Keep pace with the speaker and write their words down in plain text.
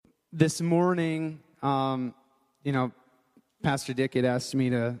This morning, Pastor Dick had asked me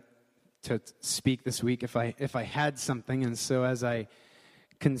to speak this week if I had something, and so as I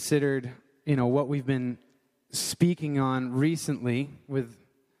considered, what we've been speaking on recently with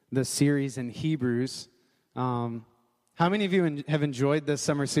the series in Hebrews. How many of you have enjoyed this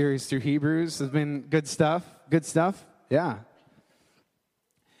summer series through Hebrews? It's been good stuff. Good stuff. Yeah.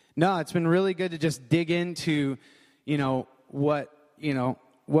 No, it's been really good to just dig into,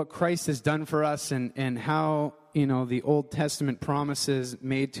 what Christ has done for us and how, the Old Testament promises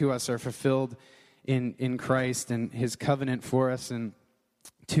made to us are fulfilled in Christ and his covenant for us and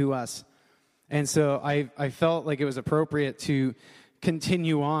to us. And so I felt like it was appropriate to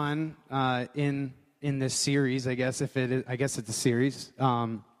continue on in this series, I guess it's a series.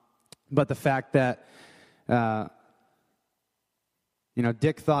 But the fact that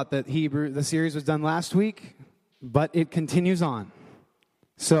Dick thought that the series was done last week, but it continues on.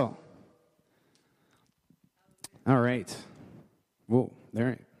 So, all right. Whoa,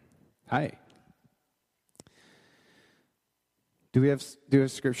 there. Hi. Do we have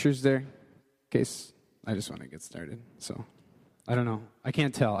scriptures there? In case I just want to get started. So, I don't know. I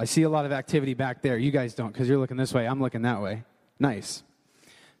can't tell. I see a lot of activity back there. You guys don't because you're looking this way. I'm looking that way. Nice.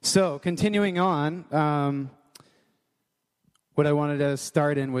 So, continuing on, what I wanted to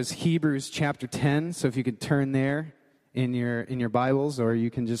start in was Hebrews chapter 10. So if you could turn there in your Bibles, or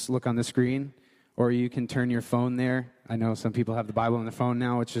you can just look on the screen, or you can turn your phone there. I know some people have the Bible on their phone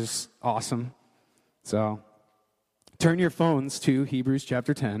now, which is awesome. So turn your phones to Hebrews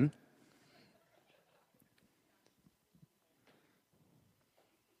chapter 10.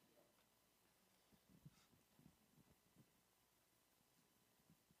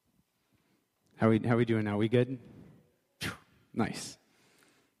 How we doing now? We good? Nice.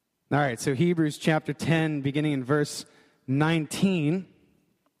 All right, so Hebrews chapter 10, beginning in verse 19.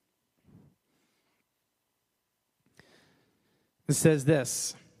 It says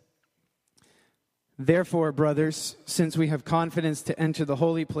this: "Therefore, brothers, since we have confidence to enter the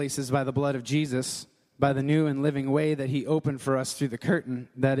holy places by the blood of Jesus, by the new and living way that he opened for us through the curtain,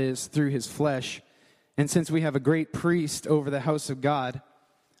 that is, through his flesh, and since we have a great priest over the house of God,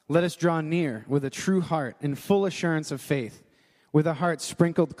 let us draw near with a true heart and full assurance of faith, with a heart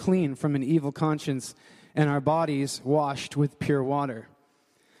sprinkled clean from an evil conscience and our bodies washed with pure water.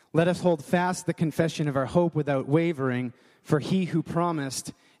 Let us hold fast the confession of our hope without wavering, for he who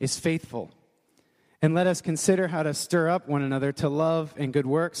promised is faithful. And let us consider how to stir up one another to love and good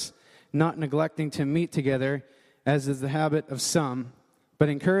works, not neglecting to meet together, as is the habit of some, but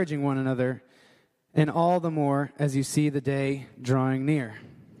encouraging one another, and all the more as you see the day drawing near."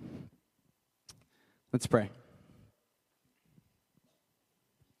 Let's pray.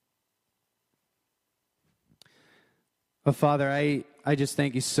 Oh, Father, I just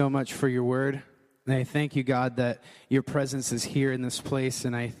thank you so much for your word. And I thank you, God, that your presence is here in this place.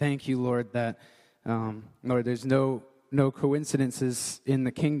 And I thank you, Lord, that, Lord, there's no coincidences in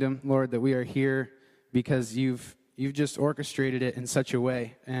the kingdom, Lord, that we are here because you've just orchestrated it in such a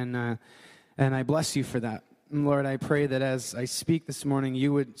way. And I bless you for that. And Lord, I pray that as I speak this morning,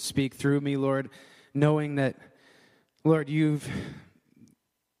 you would speak through me, Lord, knowing that, Lord,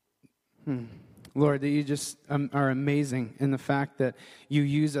 Lord, that you just are amazing in the fact that you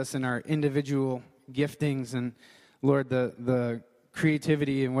use us in our individual giftings and, Lord, the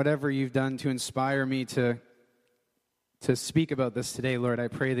creativity and whatever you've done to inspire me to speak about this today, Lord. I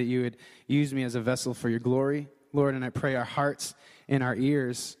pray that you would use me as a vessel for your glory, Lord, and I pray our hearts and our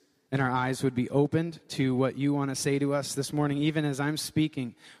ears and our eyes would be opened to what you want to say to us this morning. Even as I'm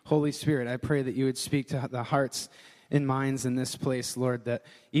speaking, Holy Spirit, I pray that you would speak to the hearts and minds in this place, Lord, that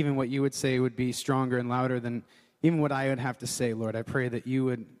even what you would say would be stronger and louder than even what I would have to say, Lord. I pray that you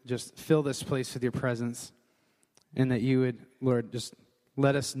would just fill this place with your presence and that you would, Lord, just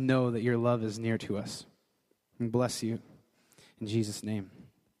let us know that your love is near to us. And bless you in Jesus' name.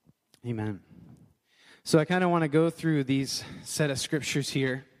 Amen. So I kind of want to go through these set of scriptures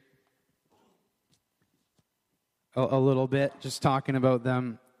here a little bit, just talking about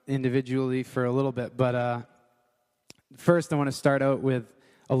them individually for a little bit, but first, I want to start out with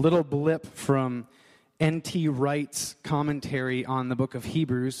a little blip from N.T. Wright's commentary on the book of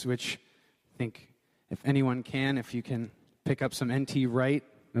Hebrews, which I think if you can pick up some N.T. Wright,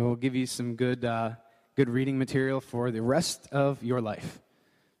 it will give you some good reading material for the rest of your life,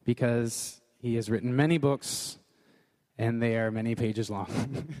 because he has written many books, and they are many pages long.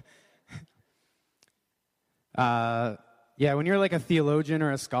 When you're like a theologian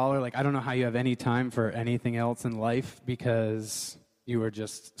or a scholar, I don't know how you have any time for anything else in life because you are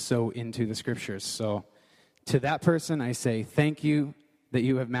just so into the scriptures. So to that person, I say thank you that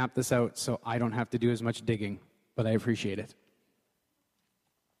you have mapped this out so I don't have to do as much digging, but I appreciate it.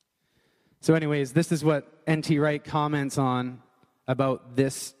 So anyways, this is what N.T. Wright comments on about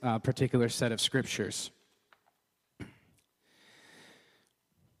this particular set of scriptures.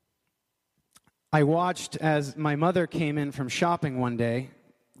 I watched as my mother came in from shopping one day,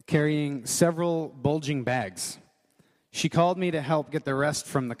 carrying several bulging bags. She called me to help get the rest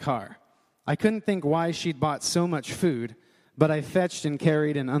from the car. I couldn't think why she'd bought so much food, but I fetched and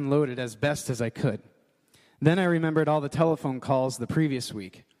carried and unloaded as best as I could. Then I remembered all the telephone calls the previous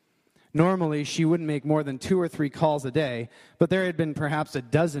week. Normally, she wouldn't make more than 2 or 3 calls a day, but there had been perhaps a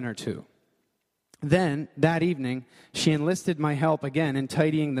dozen or 2. Then, that evening, she enlisted my help again in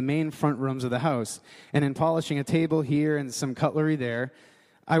tidying the main front rooms of the house and in polishing a table here and some cutlery there.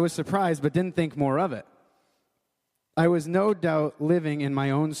 I was surprised, but didn't think more of it. I was no doubt living in my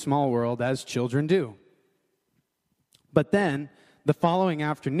own small world, as children do. But then, the following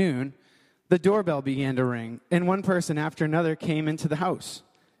afternoon, the doorbell began to ring, and one person after another came into the house.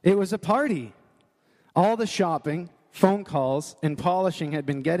 It was a party. All the shopping, phone calls, and polishing had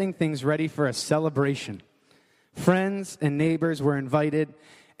been getting things ready for a celebration. Friends and neighbors were invited.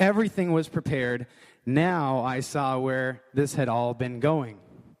 Everything was prepared. Now I saw where this had all been going.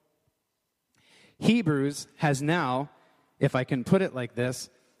 Hebrews has now, if I can put it like this,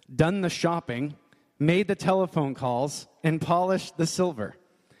 done the shopping, made the telephone calls, and polished the silver.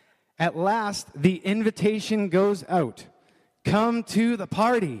 At last, the invitation goes out. Come to the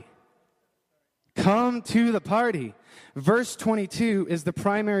party. Come to the party. Verse 22 is the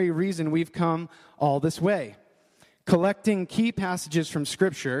primary reason we've come all this way. Collecting key passages from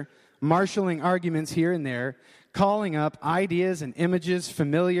Scripture, marshaling arguments here and there, calling up ideas and images,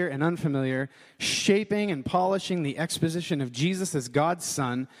 familiar and unfamiliar, shaping and polishing the exposition of Jesus as God's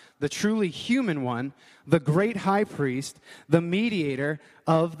Son, the truly human one, the great high priest, the mediator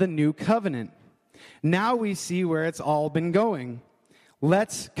of the new covenant. Now we see where it's all been going.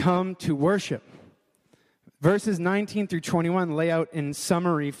 Let's come to worship. Verses 19 through 21 lay out in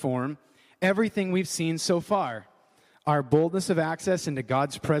summary form everything we've seen so far. Our boldness of access into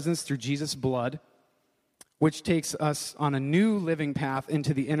God's presence through Jesus' blood, which takes us on a new living path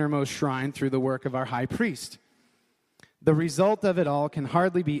into the innermost shrine through the work of our high priest. The result of it all can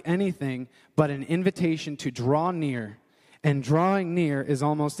hardly be anything but an invitation to draw near. And drawing near is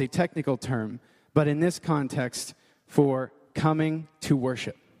almost a technical term, but in this context, for coming to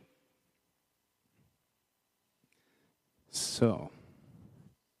worship. So,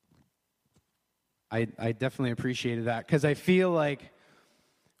 I definitely appreciated that, because I feel like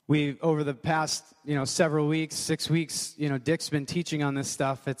we, over the past, several weeks, 6 weeks, Dick's been teaching on this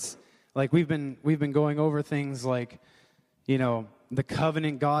stuff. It's like we've been going over things like, the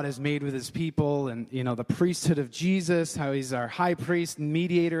covenant God has made with his people, and, the priesthood of Jesus, how he's our high priest and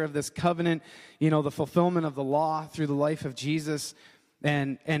mediator of this covenant, the fulfillment of the law through the life of Jesus.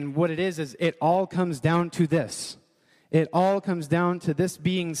 And what it is it all comes down to this. It all comes down to this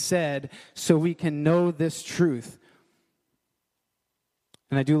being said so we can know this truth.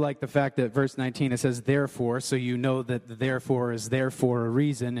 And I do like the fact that verse 19, it says, therefore, so you know that the therefore is there for a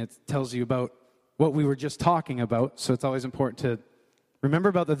reason. It tells you about what we were just talking about. So it's always important to remember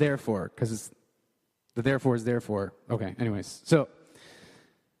about the therefore, because the therefore is therefore. Okay, anyways. So,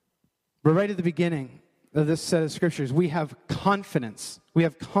 we're right at the beginning of this set of scriptures. We have confidence. We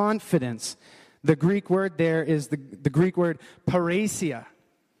have confidence. The Greek word there is the Greek word parrhesia,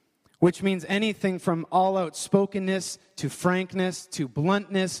 which means anything from all outspokenness to frankness to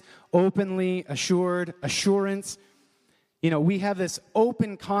bluntness, openly assured, assurance. We have this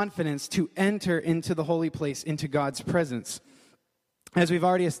open confidence to enter into the holy place, into God's presence. As we've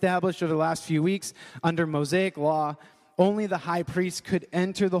already established over the last few weeks, under Mosaic law, only the high priest could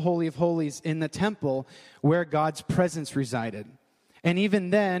enter the Holy of Holies in the temple where God's presence resided. And even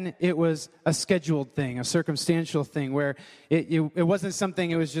then, it was a scheduled thing, a circumstantial thing, where it wasn't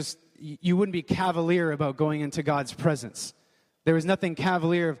something, it was just, you wouldn't be cavalier about going into God's presence. There was nothing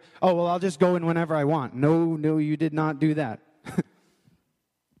cavalier of, I'll just go in whenever I want. No, you did not do that.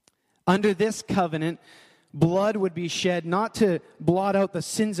 Under this covenant, blood would be shed not to blot out the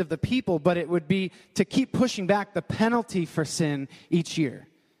sins of the people, but it would be to keep pushing back the penalty for sin each year.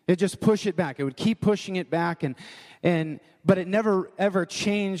 It just push it back. It would keep pushing it back, but it never ever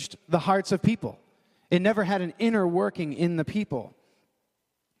changed the hearts of people. It never had an inner working in the people.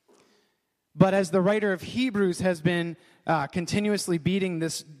 But as the writer of Hebrews has been continuously beating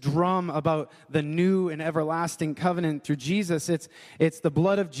this drum about the new and everlasting covenant through Jesus, it's the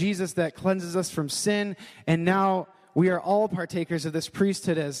blood of Jesus that cleanses us from sin, and now we are all partakers of this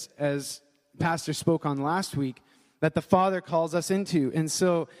priesthood, as Pastor spoke on last week, that the Father calls us into. And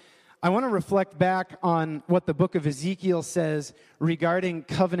so I want to reflect back on what the book of Ezekiel says regarding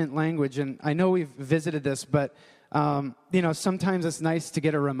covenant language. And I know we've visited this, but, sometimes it's nice to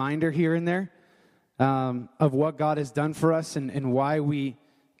get a reminder here and there of what God has done for us and why we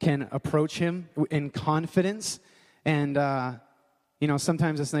can approach him in confidence. And,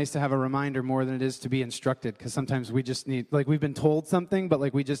 sometimes it's nice to have a reminder more than it is to be instructed, because sometimes we just need, we've been told something,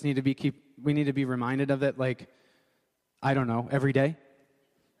 but, we just need to be reminded of it, every day.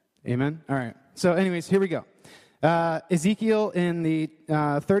 Amen? All right. So anyways, here we go. Ezekiel in the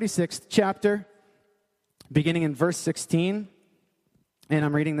 36th chapter, beginning in verse 16. And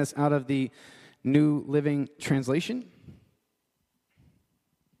I'm reading this out of the New Living Translation.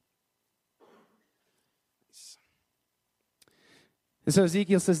 And so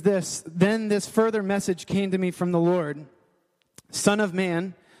Ezekiel says this, "Then this further message came to me from the Lord, Son of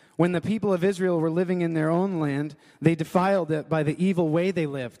man, when the people of Israel were living in their own land, they defiled it by the evil way they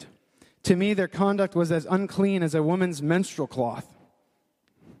lived. To me, their conduct was as unclean as a woman's menstrual cloth.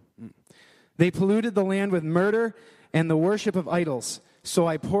 They polluted the land with murder and the worship of idols. So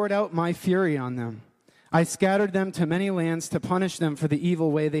I poured out my fury on them. I scattered them to many lands to punish them for the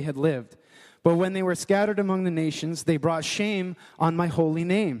evil way they had lived. But when they were scattered among the nations, they brought shame on my holy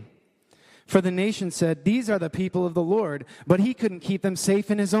name. For the nation said, 'These are the people of the Lord,' but he couldn't keep them safe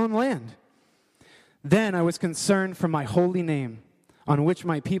in his own land. Then I was concerned for my holy name, on which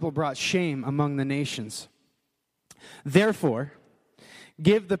my people brought shame among the nations. Therefore,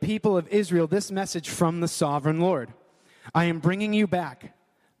 give the people of Israel this message from the sovereign Lord. I am bringing you back,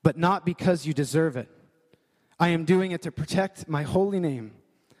 but not because you deserve it. I am doing it to protect my holy name,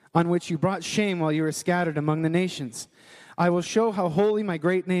 on which you brought shame while you were scattered among the nations. I will show how holy my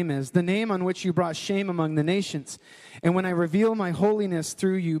great name is, the name on which you brought shame among the nations. And when I reveal my holiness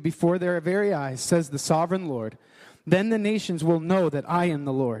through you before their very eyes, says the sovereign Lord, then the nations will know that I am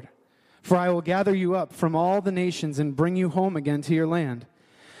the Lord. For I will gather you up from all the nations and bring you home again to your land.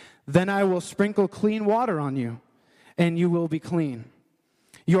 Then I will sprinkle clean water on you, and you will be clean.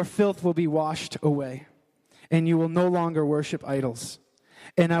 Your filth will be washed away, and you will no longer worship idols.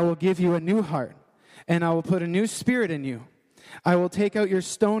 And I will give you a new heart, and I will put a new spirit in you. I will take out your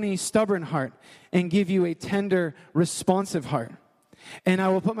stony, stubborn heart and give you a tender, responsive heart. And I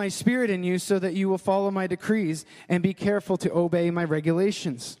will put my spirit in you so that you will follow my decrees and be careful to obey my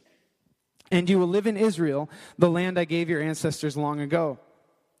regulations. And you will live in Israel, the land I gave your ancestors long ago.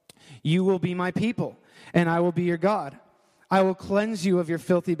 You will be my people, and I will be your God. I will cleanse you of your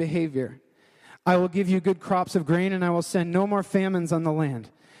filthy behavior. I will give you good crops of grain, and I will send no more famines on the land.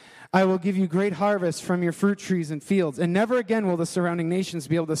 I will give you great harvests from your fruit trees and fields, and never again will the surrounding nations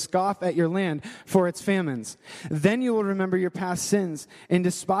be able to scoff at your land for its famines. Then you will remember your past sins and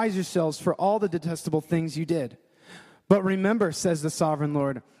despise yourselves for all the detestable things you did. But remember, says the sovereign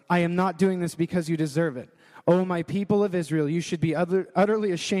Lord, I am not doing this because you deserve it. O my people of Israel, you should be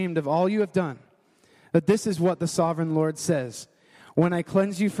utterly ashamed of all you have done. But this is what the sovereign Lord says. When I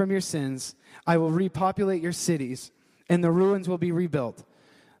cleanse you from your sins, I will repopulate your cities, and the ruins will be rebuilt.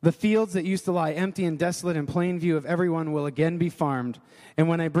 The fields that used to lie empty and desolate in plain view of everyone will again be farmed. And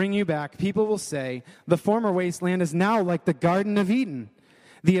when I bring you back, people will say, the former wasteland is now like the Garden of Eden.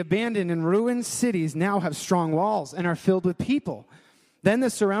 The abandoned and ruined cities now have strong walls and are filled with people. Then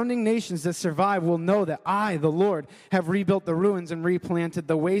the surrounding nations that survive will know that I, the Lord, have rebuilt the ruins and replanted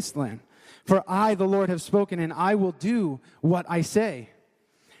the wasteland. For I, the Lord, have spoken, and I will do what I say.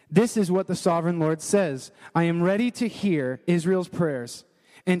 This is what the sovereign Lord says. I am ready to hear Israel's prayers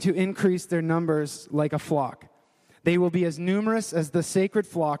and to increase their numbers like a flock. They will be as numerous as the sacred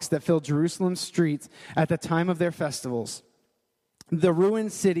flocks that fill Jerusalem's streets at the time of their festivals. The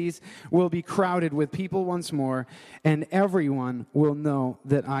ruined cities will be crowded with people once more, and everyone will know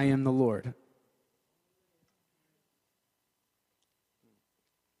that I am the Lord.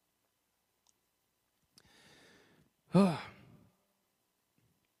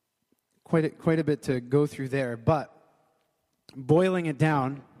 Quite a bit to go through there, but boiling it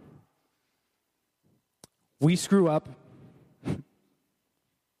down, we screw up,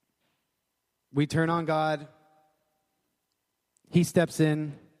 we turn on God, He steps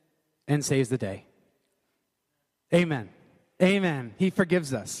in and saves the day. Amen. Amen. He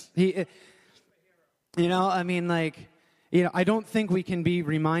forgives us. I don't think we can be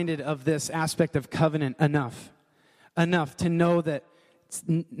reminded of this aspect of covenant enough to know that it's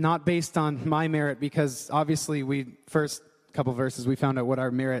not based on my merit, because obviously first couple verses we found out what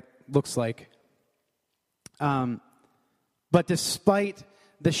our merit looks like. But despite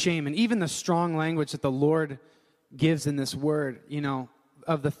the shame and even the strong language that the Lord gives in this word,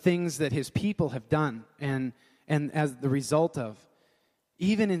 of the things that his people have done and and as the result of,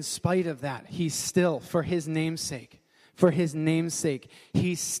 even in spite of that, he still, for his name's sake,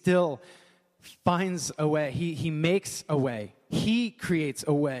 he still finds a way. He makes a way. He creates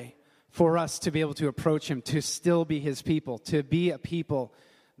a way for us to be able to approach him, to still be his people, to be a people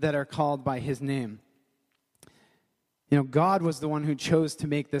that are called by his name. You know, God was the one who chose to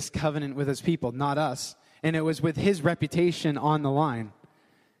make this covenant with his people, not us. And it was with his reputation on the line.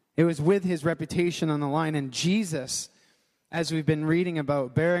 It was with his reputation on the line. And Jesus, as we've been reading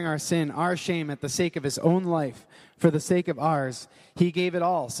about, bearing our sin, our shame at the sake of his own life, for the sake of ours, he gave it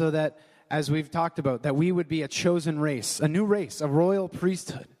all so that, as we've talked about, that we would be a chosen race, a new race, a royal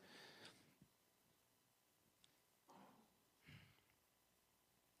priesthood.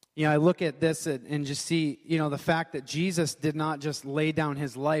 You know, I look at this and just see, you know, the fact that Jesus did not just lay down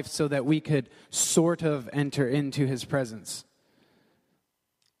his life so that we could sort of enter into his presence.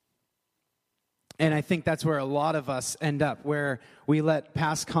 And I think that's where a lot of us end up, where we let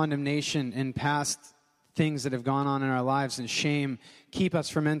past condemnation and past things that have gone on in our lives and shame keep us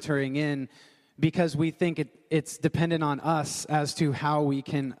from entering in, because we think it's dependent on us as to how we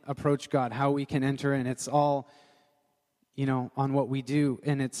can approach God, how we can enter in. It's all, you know, on what we do,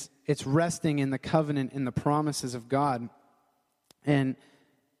 and it's resting in the covenant and the promises of God.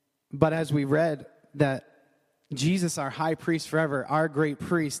 But as we read that Jesus, our high priest forever, our great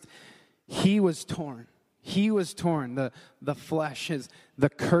priest, he was torn. He was torn. The flesh, the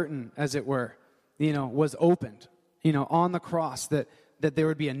curtain, as it were, you know, was opened, you know, on the cross, that there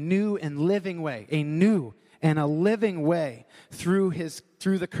would be a new and living way, a new and a living way through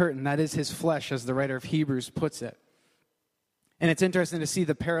the curtain. That is his flesh, as the writer of Hebrews puts it. And it's interesting to see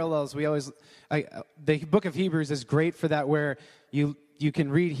the parallels. The book of Hebrews is great for that, where you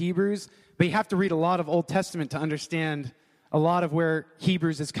can read Hebrews, but you have to read a lot of Old Testament to understand a lot of where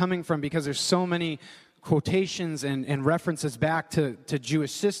Hebrews is coming from, because there's so many quotations and references back to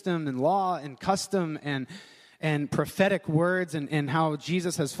Jewish system and law and custom and prophetic words and how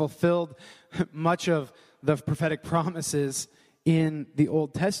Jesus has fulfilled much of the prophetic promises in the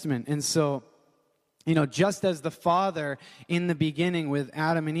Old Testament. And so, you know, just as the Father in the beginning with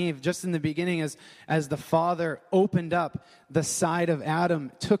Adam and Eve, just in the beginning as the Father opened up the side of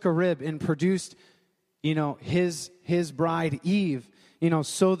Adam, took a rib and produced, you know, his bride Eve, you know,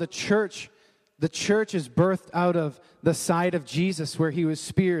 so the church is birthed out of the side of Jesus, where he was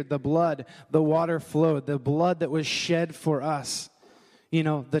speared, the blood, the water flowed, the blood that was shed for us. You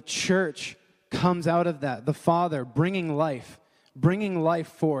know, the church comes out of that, the Father bringing life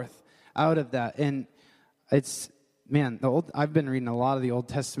forth out of that. And it's, man, I've been reading a lot of the Old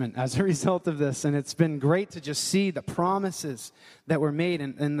Testament as a result of this, and it's been great to just see the promises that were made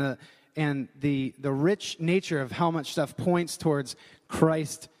and the rich nature of how much stuff points towards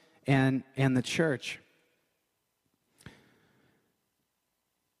Christ and the church.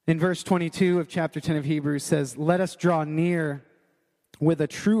 In verse 22 of chapter 10 of Hebrews says, "Let us draw near with a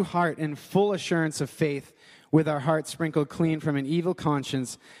true heart and full assurance of faith, with our hearts sprinkled clean from an evil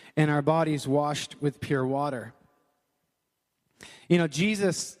conscience and our bodies washed with pure water." You know,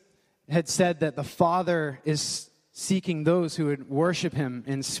 Jesus had said that the Father is seeking those who would worship him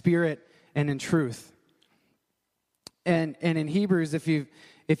in spirit and in truth. And in Hebrews, if you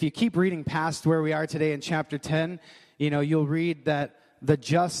keep reading past where we are today in chapter 10, you know, you'll read that the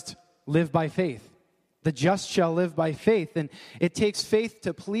just live by faith. The just shall live by faith. And it takes faith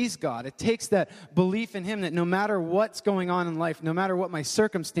to please God. It takes that belief in him that no matter what's going on in life, no matter what my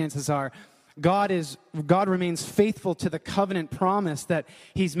circumstances are, God remains faithful to the covenant promise that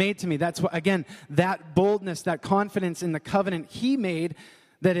he's made to me. That's what, again, that boldness, that confidence in the covenant he made,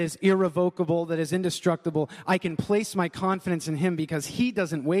 that is irrevocable, that is indestructible. I can place my confidence in him because he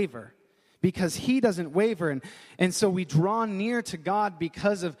doesn't waver. And so we draw near to God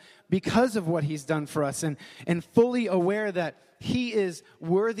because of what he's done for us, and fully aware that he is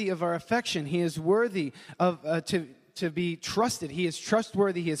worthy of our affection. He is worthy of to be trusted. He is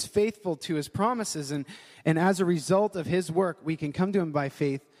trustworthy. He is faithful to his promises. And as a result of his work, we can come to him by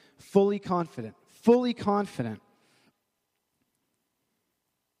faith, fully confident.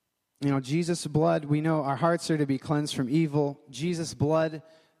 You know, Jesus' blood, we know our hearts are to be cleansed from evil. Jesus' blood,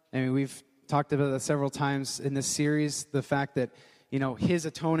 I mean, we've talked about that several times in this series, the fact that, you know, his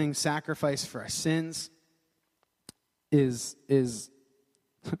atoning sacrifice for our sins is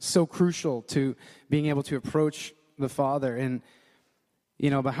so crucial to being able to approach the Father. And, you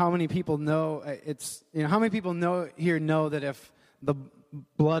know, but how many people know how many people know that if the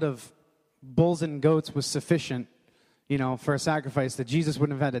blood of bulls and goats was sufficient, you know, for a sacrifice, that Jesus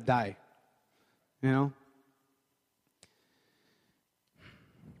wouldn't have had to die, you know?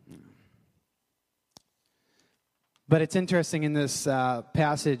 But it's interesting in this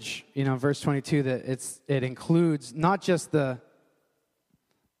passage, verse 22, that it includes not just the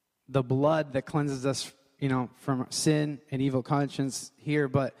blood that cleanses us, from sin and evil conscience here,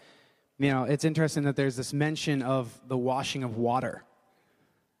 but, it's interesting that there's this mention of the washing of water.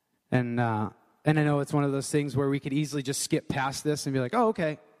 And I know it's one of those things where we could easily just skip past this and be like, oh,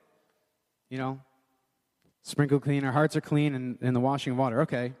 okay, sprinkle clean, our hearts are clean, and the washing of water,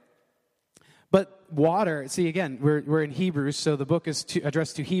 okay. But water, see, again, we're in Hebrews, so the book is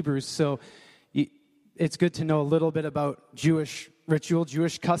addressed to Hebrews, so it's good to know a little bit about Jewish ritual,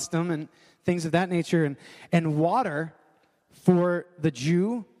 Jewish custom, and things of that nature. And water, for the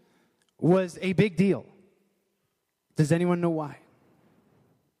Jew, was a big deal. Does anyone know why?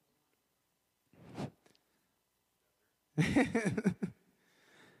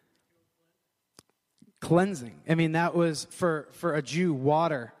 Cleansing. I mean, that was, for a Jew,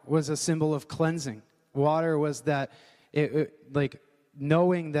 water was a symbol of cleansing. Water was that, like,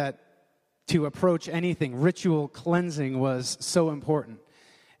 knowing that to approach anything, ritual cleansing was so important,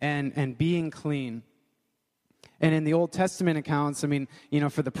 and being clean. And in the Old Testament accounts, I mean,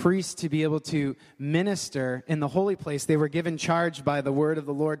 for the priests to be able to minister in the holy place, they were given charge by the word of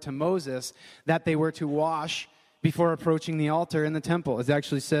the Lord to Moses that they were to wash before approaching the altar in the temple. It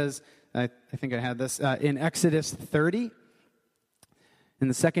actually says, I think I had this, in Exodus 30, in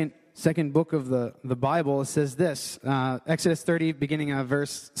the second book of the Bible, it says this, Exodus 30, beginning of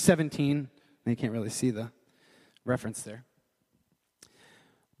verse 17. You can't really see the reference there.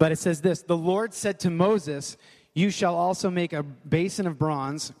 But it says this, "The Lord said to Moses, 'You shall also make a basin of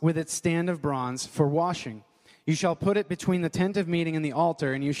bronze with its stand of bronze for washing. You shall put it between the tent of meeting and the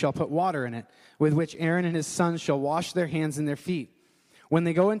altar, and you shall put water in it, with which Aaron and his sons shall wash their hands and their feet. When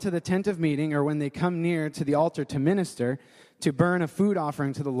they go into the tent of meeting, or when they come near to the altar to minister, to burn a food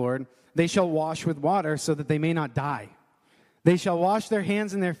offering to the Lord, they shall wash with water so that they may not die. They shall wash their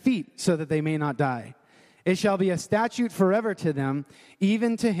hands and their feet so that they may not die. It shall be a statute forever to them,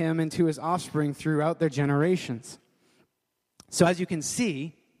 even to him and to his offspring throughout their generations.'" So as you can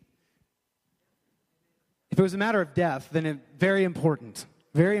see, if it was a matter of death, then it's very important.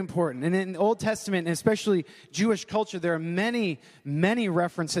 Very important. And in the Old Testament, and especially Jewish culture, there are many, many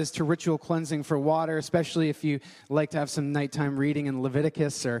references to ritual cleansing for water, especially if you like to have some nighttime reading in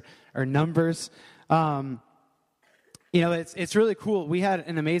Leviticus or Numbers. It's really cool. We had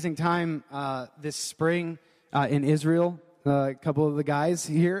an amazing time this spring in Israel, a couple of the guys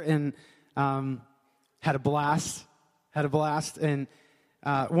here, and had a blast. And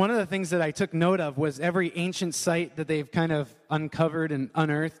one of the things that I took note of was every ancient site that they've kind of uncovered and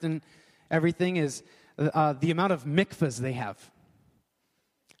unearthed and everything is the amount of mikvahs they have.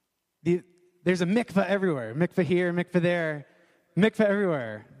 There's a mikvah everywhere. Mikvah here, mikvah there, mikvah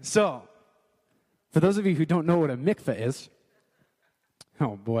everywhere. So, for those of you who don't know what a mikvah is,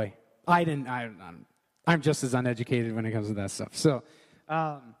 oh boy, I'm just as uneducated when it comes to that stuff. So,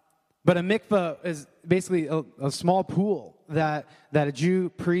 but a mikvah is basically a small pool that a Jew,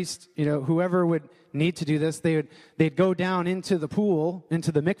 priest, whoever would need to do this, they'd go down into the pool,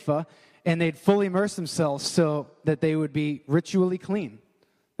 into the mikvah, and they'd fully immerse themselves so that they would be ritually clean.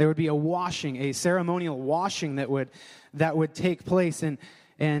 There would be a washing, a ceremonial washing that would take place, and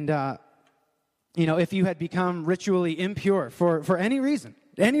if you had become ritually impure for any reason.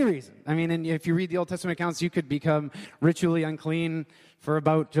 I mean, and if you read the Old Testament accounts, you could become ritually unclean for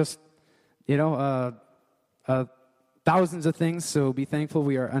about just, thousands of things. So be thankful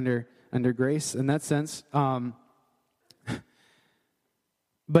we are under grace in that sense.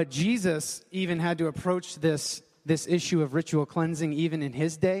 But Jesus even had to approach this issue of ritual cleansing even in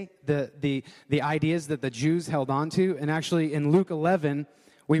his day, the ideas that the Jews held on to. And actually in Luke 11,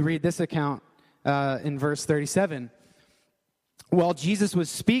 we read this account in verse 37. "While Jesus was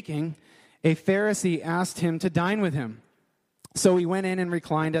speaking, a Pharisee asked him to dine with him. So he went in and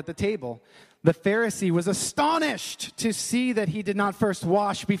reclined at the table. The Pharisee was astonished to see that he did not first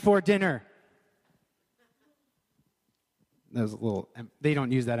wash before dinner." That was they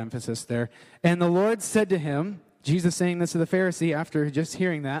don't use that emphasis there. "And the Lord said to him," Jesus saying this to the Pharisee after just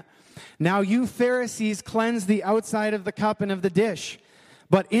hearing that, "Now you Pharisees cleanse the outside of the cup and of the dish,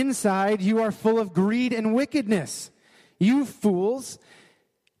 but inside you are full of greed and wickedness. You fools,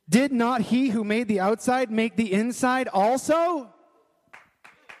 did not he who made the outside make the inside also?"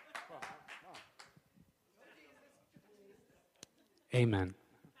 Amen.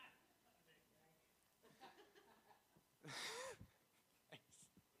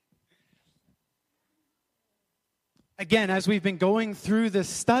 Again, as we've been going through this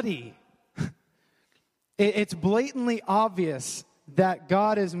study, it's blatantly obvious that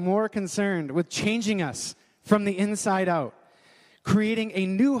God is more concerned with changing us from the inside out, creating a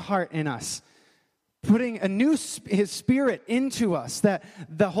new heart in us, putting his Spirit into us. That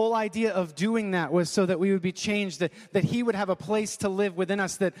the whole idea of doing that was so that we would be changed, that he would have a place to live within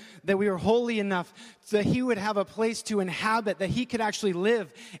us, that we were holy enough, so that he would have a place to inhabit, that he could actually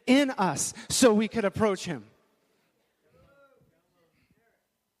live in us so we could approach him.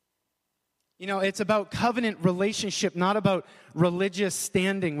 You know, it's about covenant relationship, not about religious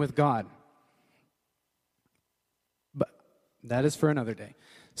standing with God. But that is for another day.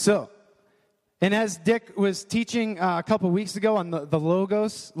 So, and as Dick was teaching a couple weeks ago on the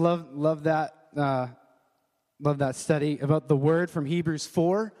Logos, love that study about the word from Hebrews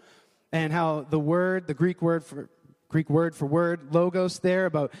 4, and how the Greek word for word, Logos there,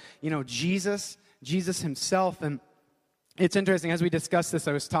 about, Jesus himself. And it's interesting, as we discussed this,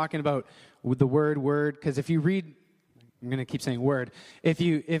 I was talking about with the word, because if you read, I'm going to keep saying word, man,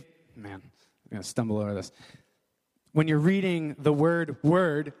 I'm going to stumble over this. When you're reading the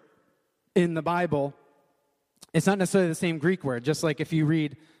word in the Bible, it's not necessarily the same Greek word. Just like if you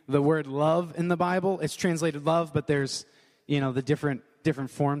read the word love in the Bible, it's translated love, but there's, the different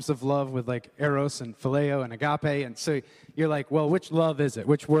forms of love with like eros and phileo and agape. And so you're like, well, which love is it?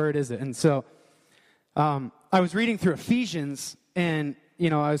 Which word is it? And so I was reading through Ephesians, and,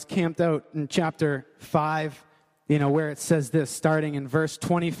 I was camped out in chapter 5, where it says this, starting in verse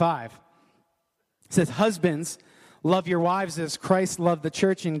 25. It says, "Husbands, love your wives as Christ loved the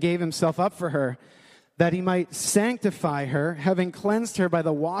church and gave himself up for her, that he might sanctify her, having cleansed her by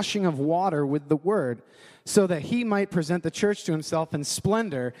the washing of water with the word, so that he might present the church to himself in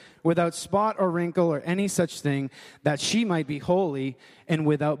splendor, without spot or wrinkle or any such thing, that she might be holy and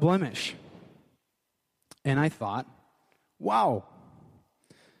without blemish." And I thought, wow.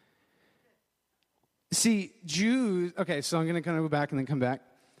 See, Jews, okay, so I'm going to kind of go back and then come back.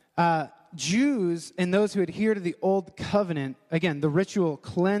 Jews and those who adhere to the old covenant, again, the ritual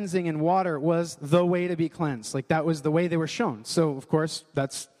cleansing in water was the way to be cleansed. Like, that was the way they were shown. So, of course,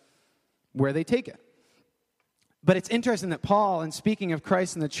 that's where they take it. But it's interesting that Paul, in speaking of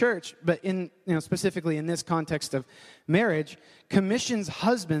Christ and the church, but specifically in this context of marriage, commissions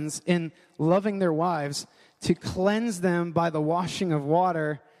husbands in loving their wives to cleanse them by the washing of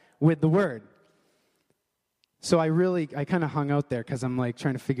water with the word. So I kind of hung out there because I'm like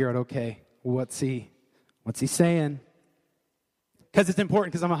trying to figure out, okay, what's he saying? Because it's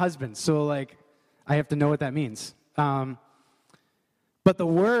important, because I'm a husband, so like I have to know what that means. But the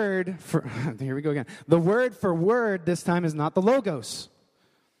word for, here we go again. The word for word this time is not the logos.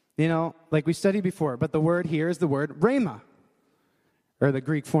 Like we studied before, but the word here is the word rhema, or the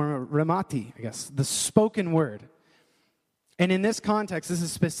Greek form of rhemati, I guess, the spoken word. And in this context, this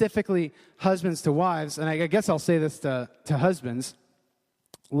is specifically husbands to wives, and I guess I'll say this to husbands.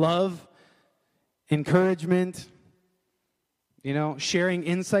 Love, encouragement, sharing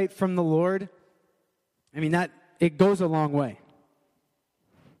insight from the Lord. I mean, it goes a long way.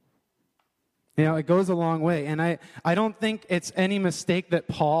 It goes a long way. And I don't think it's any mistake that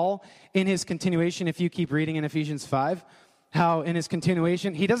Paul, in his continuation, if you keep reading in Ephesians 5, how in his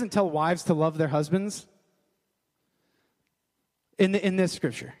continuation, he doesn't tell wives to love their husbands in this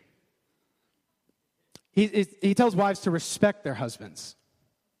scripture. He tells wives to respect their husbands.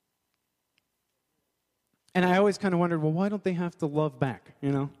 And I always kind of wondered, well, why don't they have to love back,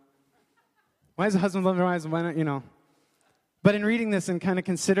 Why does the husband love their wives? Why not, But in reading this and kind of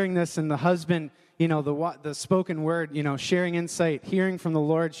considering this, and the husband, the spoken word, sharing insight, hearing from the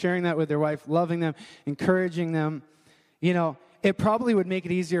Lord, sharing that with their wife, loving them, encouraging them, it probably would make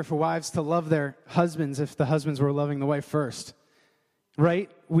it easier for wives to love their husbands if the husbands were loving the wife first, right?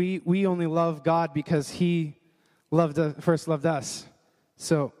 We only love God because he first loved us.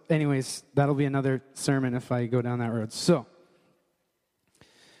 So anyways, that'll be another sermon if I go down that road.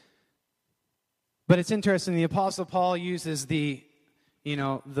 But it's interesting, the Apostle Paul uses the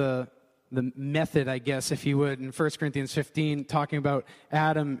method, I guess, if you would, in 1 Corinthians 15, talking about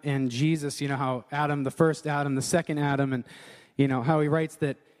Adam and Jesus, how Adam, the first Adam, the second Adam, and, how he writes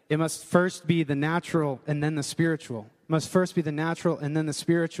that it must first be the natural and then the spiritual. It must first be the natural and then the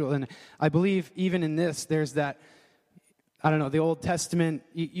spiritual. And I believe even in this, there's that, the Old Testament,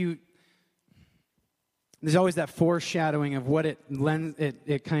 there's always that foreshadowing of what it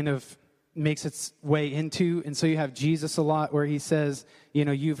kind of makes its way into. And so you have Jesus a lot where he says,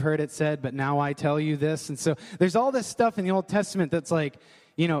 you've heard it said, but now I tell you this. And so there's all this stuff in the Old Testament that's like,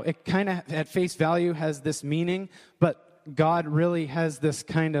 it kind of at face value has this meaning, but God really has this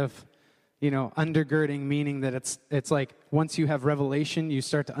kind of, undergirding meaning that it's like once you have revelation, you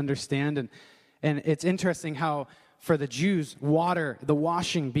start to understand. And it's interesting how for the Jews, water, the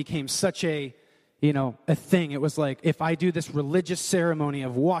washing became such a, a thing. It was like, if I do this religious ceremony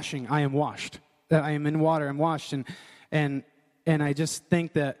of washing, I am washed. That I am in water, I'm washed. And I just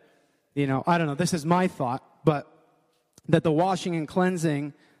think that, I don't know, this is my thought, but that the washing and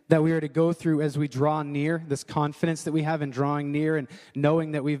cleansing that we are to go through as we draw near, this confidence that we have in drawing near and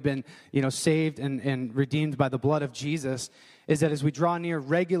knowing that we've been, saved and redeemed by the blood of Jesus, is that as we draw near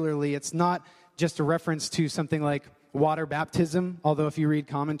regularly, it's not just a reference to something like water baptism, although if you read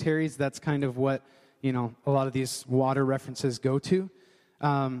commentaries, that's kind of what, a lot of these water references go to.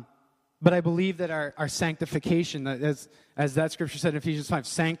 But I believe that our sanctification, as that scripture said in Ephesians 5,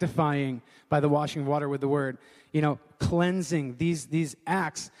 sanctifying by the washing of water with the word, cleansing, these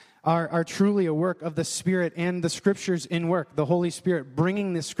acts are truly a work of the Spirit and the scriptures in work. The Holy Spirit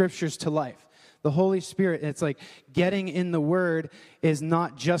bringing the scriptures to life. The Holy Spirit, it's like getting in the Word is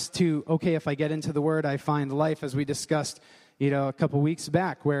not just to, okay, if I get into the Word, I find life, as we discussed, a couple weeks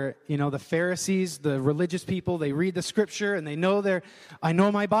back, where, the Pharisees, the religious people, they read the Scripture and they know I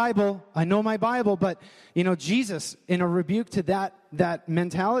know my Bible, but, Jesus, in a rebuke to that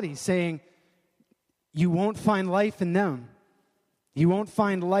mentality, saying, you won't find life in them. You won't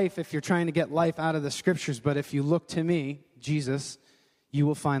find life if you're trying to get life out of the Scriptures, but if you look to me, Jesus, you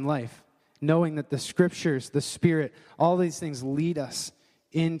will find life. Knowing that the Scriptures, the Spirit, all these things lead us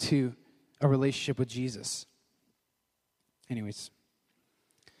into a relationship with Jesus. Anyways.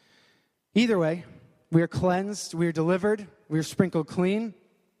 Either way, we are cleansed, we are delivered, we are sprinkled clean,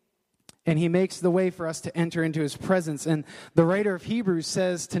 and He makes the way for us to enter into His presence. And the writer of Hebrews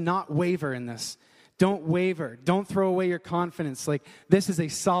says to not waver in this. Don't waver. Don't throw away your confidence. Like, this is a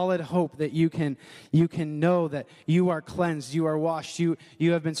solid hope that you can know that you are cleansed, you are washed, you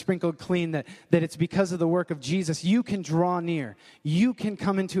have been sprinkled clean, that it's because of the work of Jesus. You can draw near. You can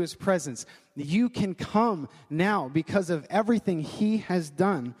come into His presence. You can come now because of everything He has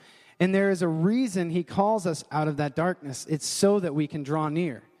done. And there is a reason He calls us out of that darkness. It's so that we can draw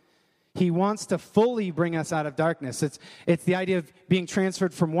near. He wants to fully bring us out of darkness. It's the idea of being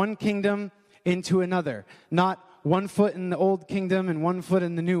transferred from one kingdom into another, not one foot in the old kingdom and one foot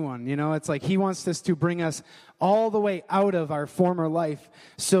in the new one. It's like He wants this to bring us all the way out of our former life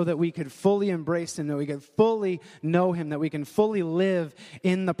so that we could fully embrace Him, that we could fully know Him, that we can fully live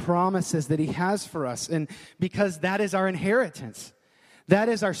in the promises that He has for us. And because that is our inheritance. That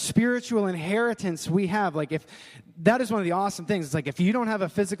is our spiritual inheritance we have. Like, if that is one of the awesome things. It's like, if you don't have a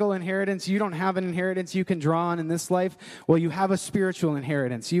physical inheritance, you don't have an inheritance you can draw on in this life, well, you have a spiritual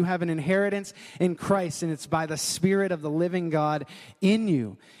inheritance. You have an inheritance in Christ, and it's by the Spirit of the living God in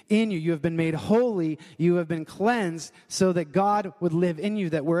you. In you. You have been made holy. You have been cleansed so that God would live in you,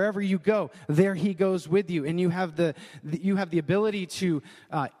 that wherever you go, there He goes with you. And you have the ability to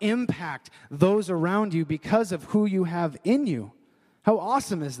impact those around you because of who you have in you. How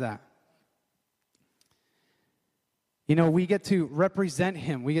awesome is that? We get to represent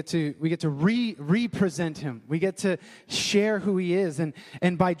Him. We get to represent Him. We get to share who He is.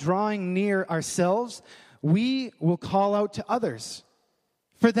 And by drawing near ourselves, we will call out to others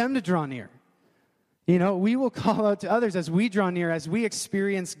for them to draw near. We will call out to others as we draw near, as we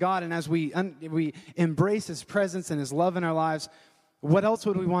experience God, and as we embrace His presence and His love in our lives. What else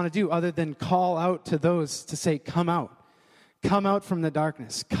would we want to do other than call out to those to say, come out? Come out from the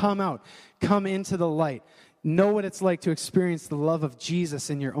darkness. Come out. Come into the light. Know what it's like to experience the love of Jesus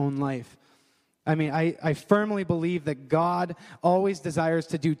in your own life. I mean, I firmly believe that God always desires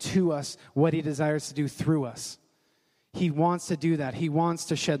to do to us what He desires to do through us. He wants to do that. He wants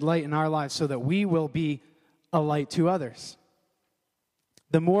to shed light in our lives so that we will be a light to others.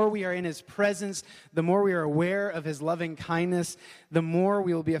 The more we are in His presence, the more we are aware of His loving kindness, the more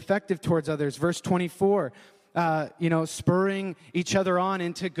we will be effective towards others. Verse 24, spurring each other on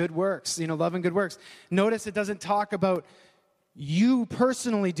into good works, love and good works. Notice it doesn't talk about you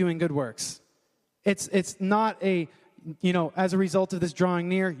personally doing good works. It's not as a result of this drawing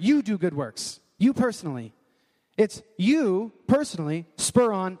near, you do good works. You personally. It's you personally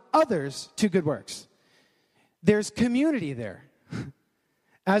spur on others to good works. There's community there.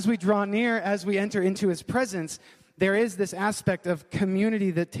 As we draw near, as we enter into His presence, there is this aspect of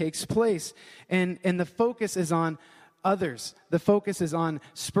community that takes place, and the focus is on others. The focus is on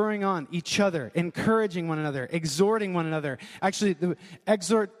spurring on each other, encouraging one another, exhorting one another. Actually,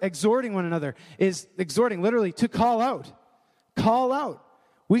 exhorting one another is exhorting literally to call out. Call out.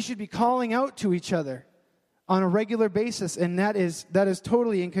 We should be calling out to each other on a regular basis, and that is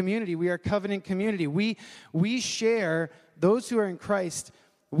totally in community. We are covenant community. We share, those who are in Christ,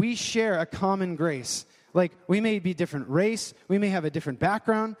 we share a common grace. Like, we may be different race, we may have a different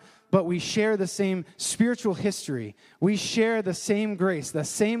background, but we share the same spiritual history. We share the same grace, the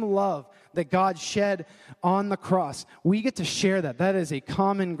same love that God shed on the cross. We get to share that. That is a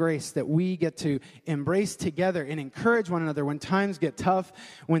common grace that we get to embrace together and encourage one another when times get tough,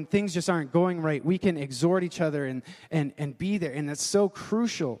 when things just aren't going right. We can exhort each other and be there. And that's so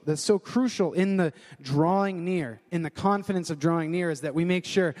crucial. That's so crucial in the drawing near, in the confidence of drawing near, is that we make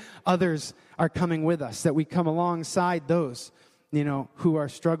sure others are coming with us, that we come alongside those, who are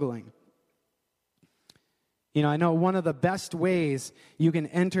struggling. I know one of the best ways you can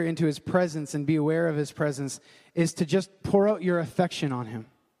enter into his presence and be aware of his presence is to just pour out your affection on him.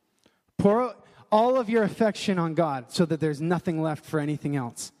 Pour out all of your affection on God so that there's nothing left for anything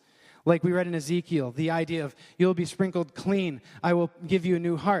else. Like we read in Ezekiel, the idea of you'll be sprinkled clean. I will give you a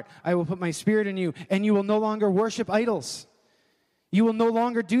new heart. I will put my spirit in you, and you will no longer worship idols. You will no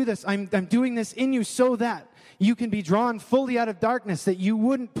longer do this. I'm doing this in you so that you can be drawn fully out of darkness, that you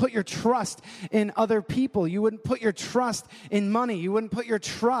wouldn't put your trust in other people. You wouldn't put your trust in money. You wouldn't put your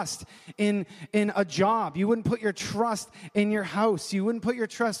trust in a job. You wouldn't put your trust in your house. You wouldn't put your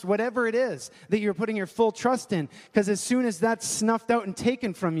trust, whatever it is that you're putting your full trust in. Because as soon as that's snuffed out and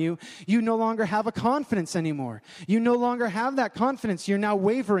taken from you, you no longer have a confidence anymore. You no longer have that confidence. You're now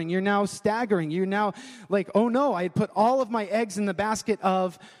wavering. You're now staggering. You're now like, oh no, I had put all of my eggs in the basket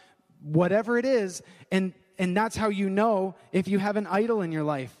of whatever it is, and that's how you know if you have an idol in your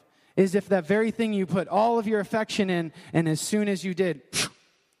life, is if that very thing you put all of your affection in, and as soon as you did,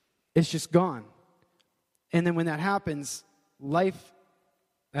 it's just gone. And then when that happens, life,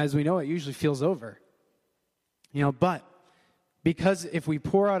 as we know it, usually feels over. But because if we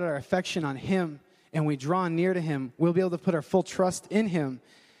pour out our affection on him and we draw near to him, we'll be able to put our full trust in him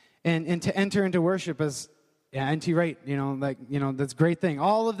and to enter into worship as, N.T. Wright, that's a great thing.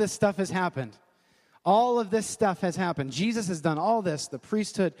 All of this stuff has happened. All of this stuff has happened. Jesus has done all this, the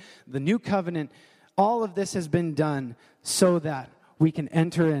priesthood, the new covenant. All of this has been done so that we can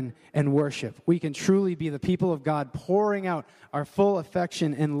enter in and worship. We can truly be the people of God, pouring out our full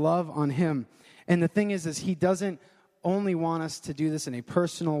affection and love on him. And the thing is he doesn't only want us to do this in a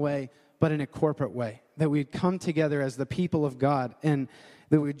personal way, but in a corporate way, that we'd come together as the people of God and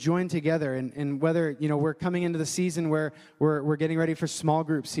that we would join together. And whether, we're coming into the season where we're getting ready for small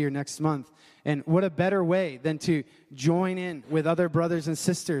groups here next month. And what a better way than to join in with other brothers and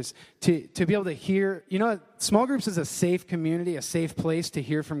sisters to be able to hear. Small groups is a safe community, a safe place to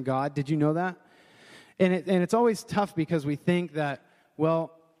hear from God. Did you know that? And it's always tough because we think that,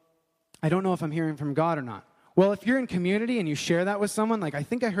 well, I don't know if I'm hearing from God or not. Well, if you're in community and you share that with someone, like, I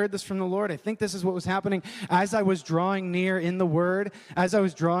think I heard this from the Lord. I think this is what was happening as I was drawing near in the Word, as I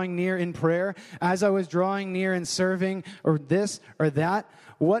was drawing near in prayer, as I was drawing near in serving, or this or that.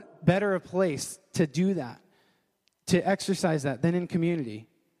 What better a place to do that, to exercise that, than in community?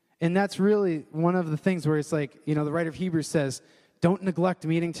 And that's really one of the things where it's like, the writer of Hebrews says, don't neglect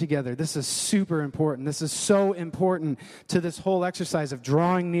meeting together. This is super important. This is so important to this whole exercise of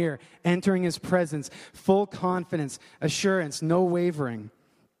drawing near, entering his presence, full confidence, assurance, no wavering.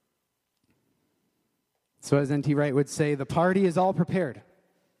 So as N.T. Wright would say, the party is all prepared.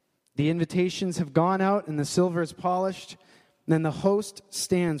 The invitations have gone out and the silver is polished. Then the host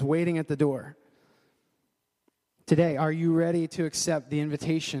stands waiting at the door. Today, are you ready to accept the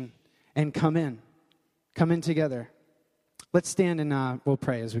invitation and come in? Come in together. Let's stand and we'll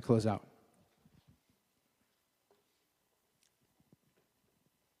pray as we close out.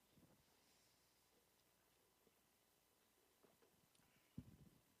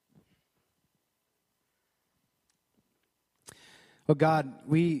 Oh God,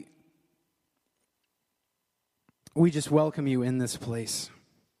 we just welcome you in this place.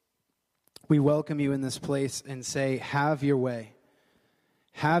 We welcome you in this place and say, have your way.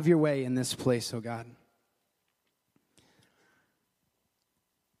 Have your way in this place, oh God.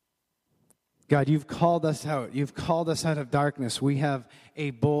 God, you've called us out. You've called us out of darkness. We have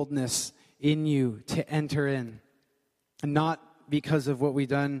a boldness in you to enter in. And not because of what we've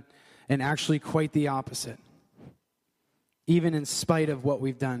done, and actually quite the opposite. Even in spite of what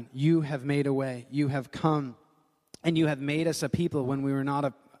we've done, you have made a way. You have come, and you have made us a people when we were not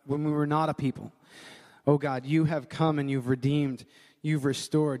a people. Oh God, you have come and you've redeemed, you've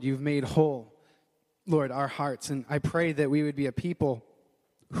restored, you've made whole, Lord, our hearts. And I pray that we would be a people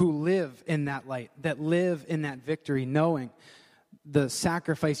who live in that light, that live in that victory, knowing the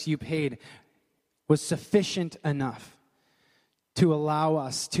sacrifice you paid was sufficient enough to allow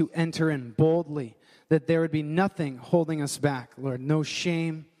us to enter in boldly, that there would be nothing holding us back, Lord, no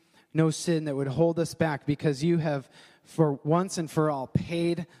shame, no sin that would hold us back, because you have, for once and for all,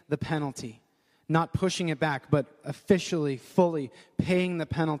 paid the penalty, not pushing it back, but officially, fully paying the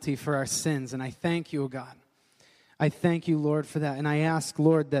penalty for our sins. And I thank you, O God. I thank you, Lord, for that. And I ask,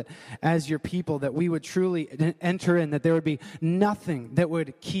 Lord, that as your people, that we would truly enter in, that there would be nothing that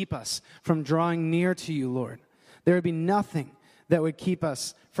would keep us from drawing near to you, Lord. There would be nothing that would keep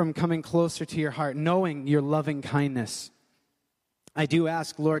us from coming closer to your heart, knowing your loving kindness. I do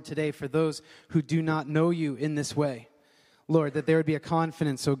ask, Lord, today for those who do not know you in this way, Lord, that there would be a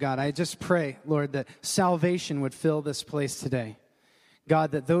confidence, oh God. I just pray, Lord, that salvation would fill this place today.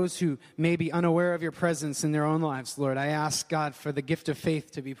 God, that those who may be unaware of your presence in their own lives, Lord, I ask, God, for the gift of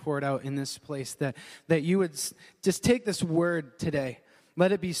faith to be poured out in this place, that you would just take this word today.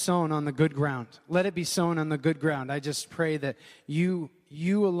 Let it be sown on the good ground. Let it be sown on the good ground. I just pray that you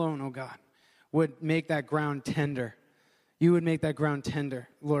alone, oh God, would make that ground tender. You would make that ground tender,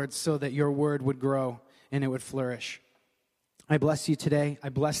 Lord, so that your word would grow and it would flourish. I bless you today. I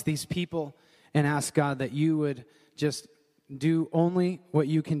bless these people and ask, God, that you would just do only what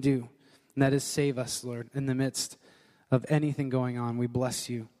you can do, and that is save us, Lord, in the midst of anything going on. We bless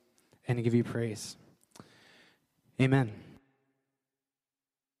you and give you praise. Amen.